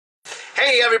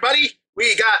Hey everybody,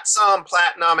 we got some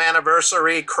Platinum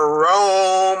Anniversary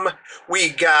Chrome. We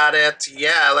got it.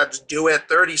 Yeah, let's do it.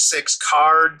 36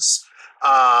 cards.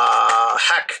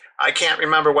 Heck, I can't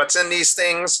remember what's in these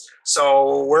things,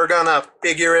 so we're gonna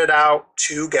figure it out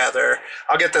together.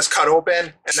 I'll get this cut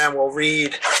open and then we'll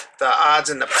read the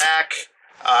odds in the back.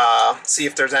 See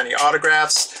if there's any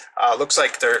autographs. Looks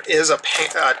like there is a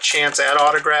chance at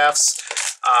autographs.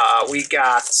 We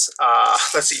got,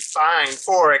 let's see, find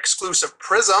 4 exclusive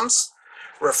prisms,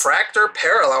 refractor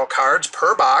parallel cards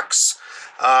per box.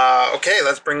 Okay,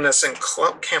 let's bring this in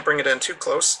close. Can't bring it in too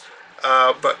close.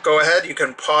 But go ahead, you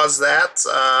can pause that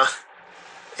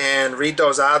and read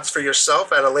those odds for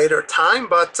yourself at a later time.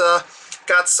 But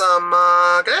got some,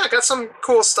 yeah, got some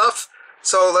cool stuff.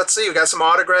 So let's see, we got some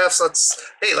autographs.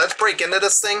 Hey, let's break into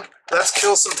this thing. Let's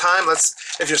kill some time.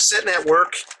 If you're sitting at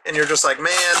work and you're just like,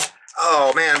 man,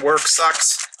 oh man, work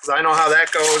sucks, because I know how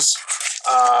that goes.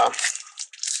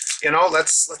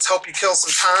 Let's help you kill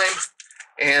some time,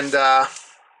 and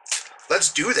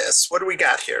let's do this. What do we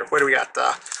got here? What do we got?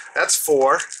 That's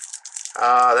 4.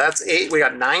 That's 8. We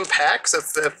got 9 packs,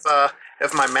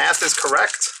 if my math is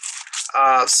correct.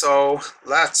 So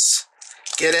let's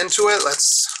get into it.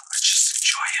 Let's just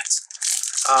enjoy it.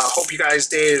 Hope you guys'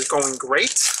 day is going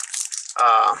great.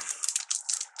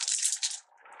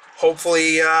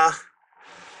 Hopefully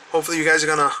you guys are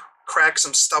gonna crack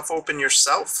some stuff open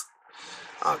yourself.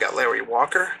 Got Larry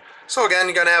Walker. So again,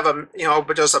 you're gonna have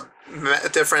but just a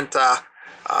different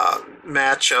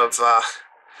match of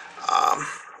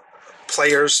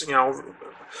players,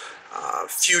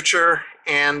 future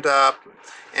and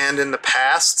in the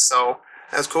past. So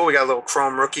that's cool. We got a little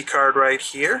Chrome rookie card right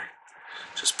here.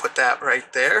 Just put that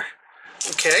right there.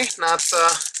 Okay, not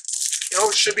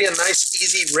it should be a nice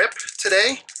easy rip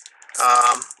today.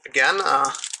 Again,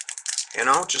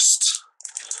 just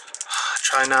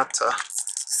try not to,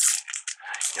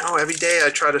 every day I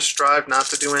try to strive not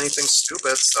to do anything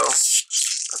stupid, so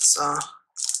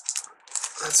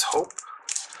let's hope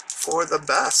for the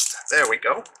best. There we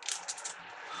go.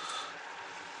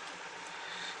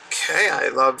 Okay, I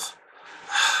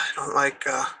don't like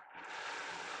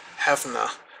having to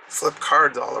flip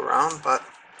cards all around, but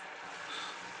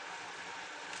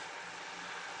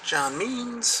John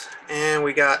Means, and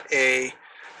we got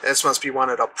this must be one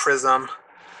of the prism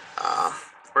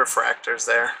refractors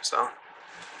there. So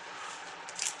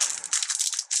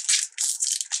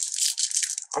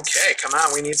okay, come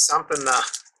on, we need something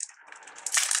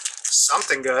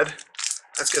good.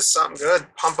 Let's get something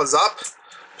good. Pump us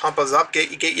up,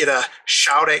 get you to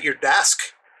shout at your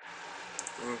desk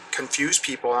and confuse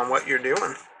people on what you're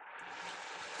doing.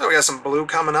 So we got some blue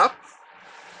coming up.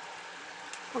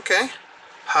 Okay,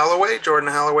 Jordan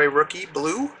Holloway rookie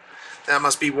blue. That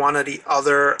must be one of the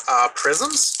other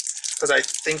prisms, because I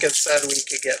think it said we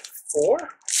could get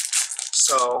 4.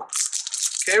 So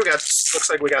okay, looks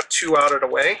like we got 2 out of the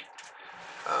way.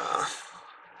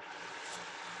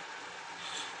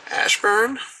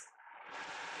 Ashburn,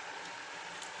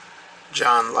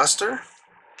 John Lester,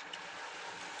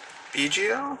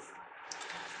 Biggio,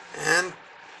 and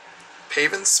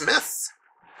Pavin Smith.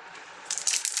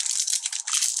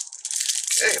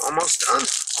 Okay,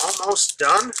 almost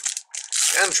done.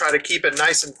 And try to keep it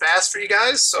nice and fast for you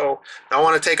guys, so don't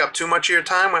want to take up too much of your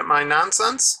time with my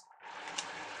nonsense.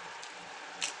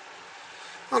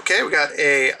 Okay, we got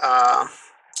a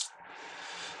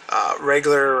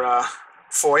regular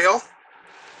foil,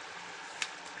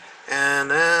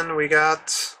 and then we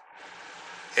got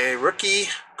a rookie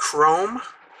Chrome.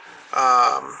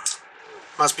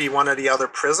 Must be one of the other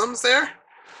prisms there.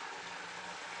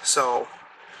 So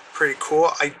pretty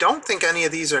cool. I don't think any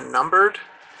of these are numbered.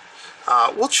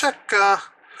 We'll check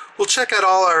at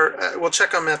all our. We'll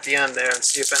check them at the end there and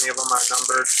see if any of them are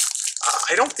numbered.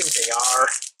 I don't think they are.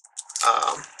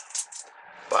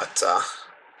 But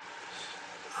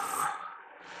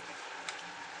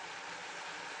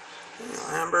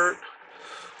Lambert,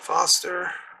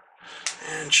 Foster,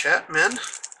 and Chapman.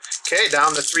 Okay,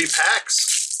 down to 3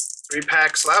 packs. 3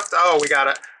 packs left. Oh, we got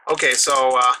it. Okay,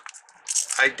 so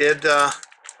I did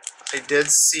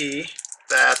see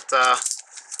that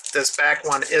this back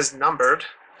one is numbered,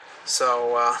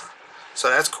 so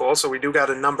that's cool. So we do got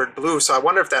a numbered blue. So I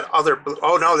wonder if that other blue.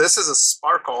 Oh no, this is a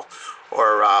sparkle,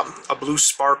 or a blue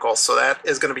sparkle. So that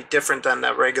is going to be different than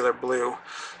that regular blue.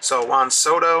 So Juan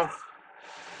Soto.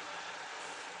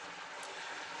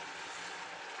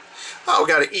 Oh, we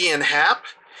got an Ian Happ.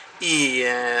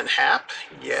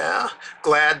 Yeah.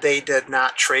 Glad they did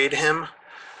not trade him.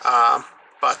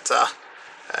 But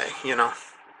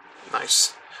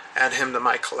nice. Add him to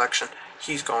my collection.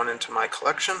 He's going into my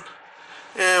collection.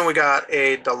 And we got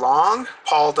a DeLong,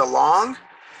 Paul DeLong,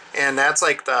 and that's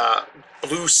like the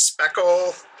blue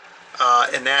speckle,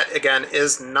 and that again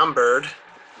is numbered,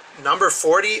 number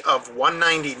 40 of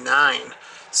 199.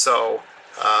 So,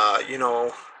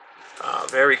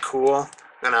 very cool.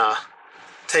 Gonna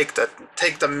take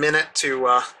the minute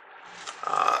to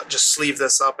just sleeve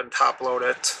this up and top load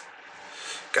it.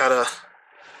 Gotta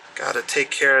take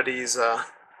care of these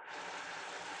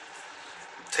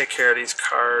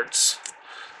cards.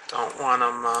 Don't want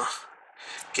them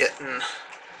getting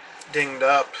dinged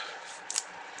up.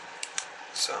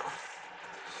 So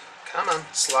come on,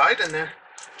 slide in there.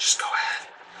 Just go ahead.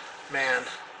 Man,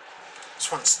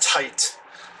 this one's tight.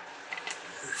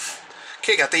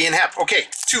 Okay, got the in-half. Okay,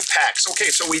 2 packs. Okay,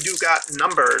 so we do got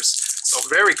numbers. So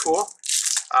very cool.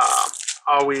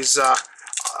 Always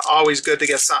good to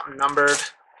get something numbered.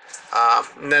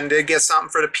 And then did get something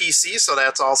for the PC, so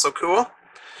that's also cool.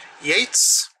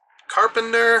 Yates,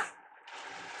 Carpenter,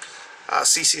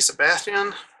 CC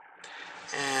Sebastian,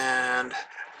 and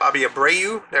Bobby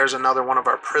Abreu. There's another one of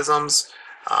our prisms.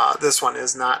 This one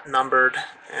is not numbered,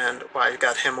 and I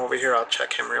got him over here. I'll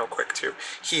check him real quick too.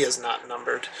 He is not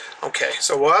numbered. Okay,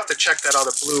 so we'll have to check that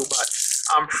other blue, but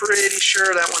I'm pretty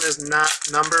sure that one is not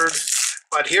numbered.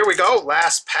 But here we go,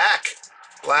 last pack,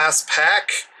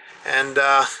 and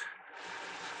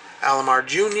Alomar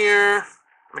Jr.,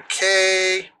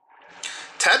 McKay,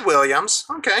 Ted Williams.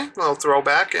 Okay, little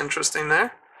throwback, interesting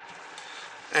there.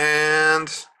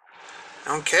 And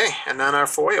okay, and then our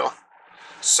foil.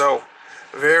 So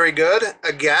very good.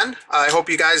 Again, I hope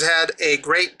you guys had a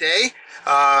great day.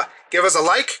 Give us a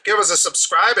like, give us a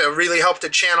subscribe. It really helped the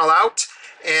channel out.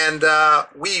 And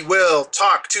we will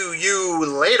talk to you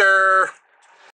later.